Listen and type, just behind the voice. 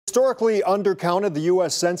Historically undercounted, the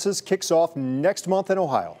U.S. Census kicks off next month in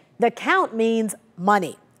Ohio. The count means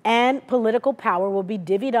money, and political power will be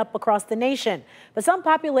divvied up across the nation. But some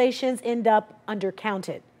populations end up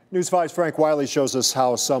undercounted. News 5's Frank Wiley shows us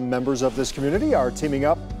how some members of this community are teaming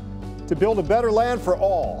up to build a better land for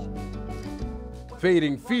all.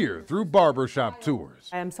 Fading fear through barbershop tours.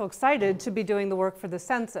 I am so excited to be doing the work for the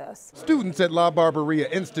census. Students at LaBarberia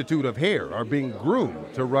Institute of Hair are being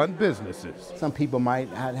groomed to run businesses. Some people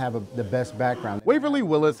might not have the best background. Waverly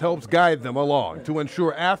Willis helps guide them along to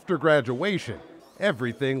ensure after graduation,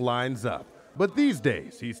 everything lines up. But these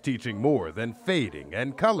days, he's teaching more than fading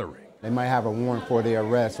and coloring. They might have a warrant for their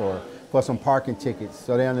arrest or for some parking tickets,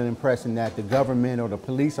 so they're under the impression that the government or the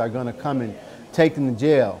police are going to come and take them to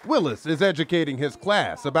jail. Willis is educating his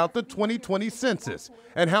class about the 2020 census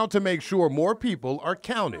and how to make sure more people are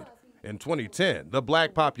counted. In 2010, the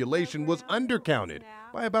black population was undercounted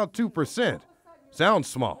by about 2%. Sounds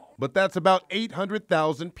small, but that's about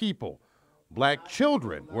 800,000 people. Black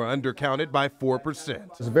children were undercounted by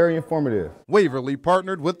 4%. It's very informative. Waverly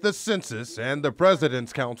partnered with the census and the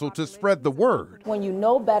President's Council to spread the word. When you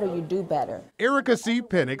know better, you do better. Erica C.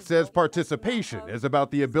 Pennick says participation is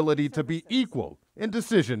about the ability to be equal in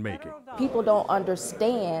decision making. People don't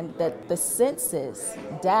understand that the census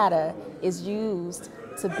data is used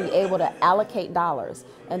to be able to allocate dollars.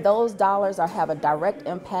 And those dollars have a direct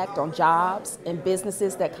impact on jobs and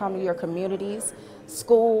businesses that come to your communities,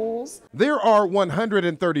 schools. There are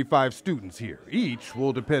 135 students here. Each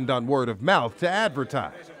will depend on word of mouth to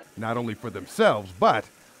advertise, not only for themselves, but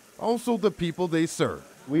also the people they serve.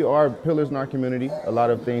 We are pillars in our community. A lot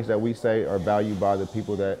of things that we say are valued by the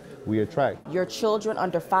people that we attract. Your children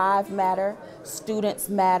under 5 matter, students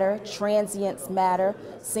matter, transients matter,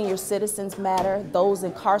 senior citizens matter, those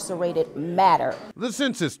incarcerated matter. The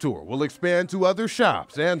census tour will expand to other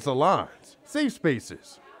shops and salons, safe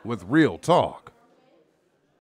spaces with real talk.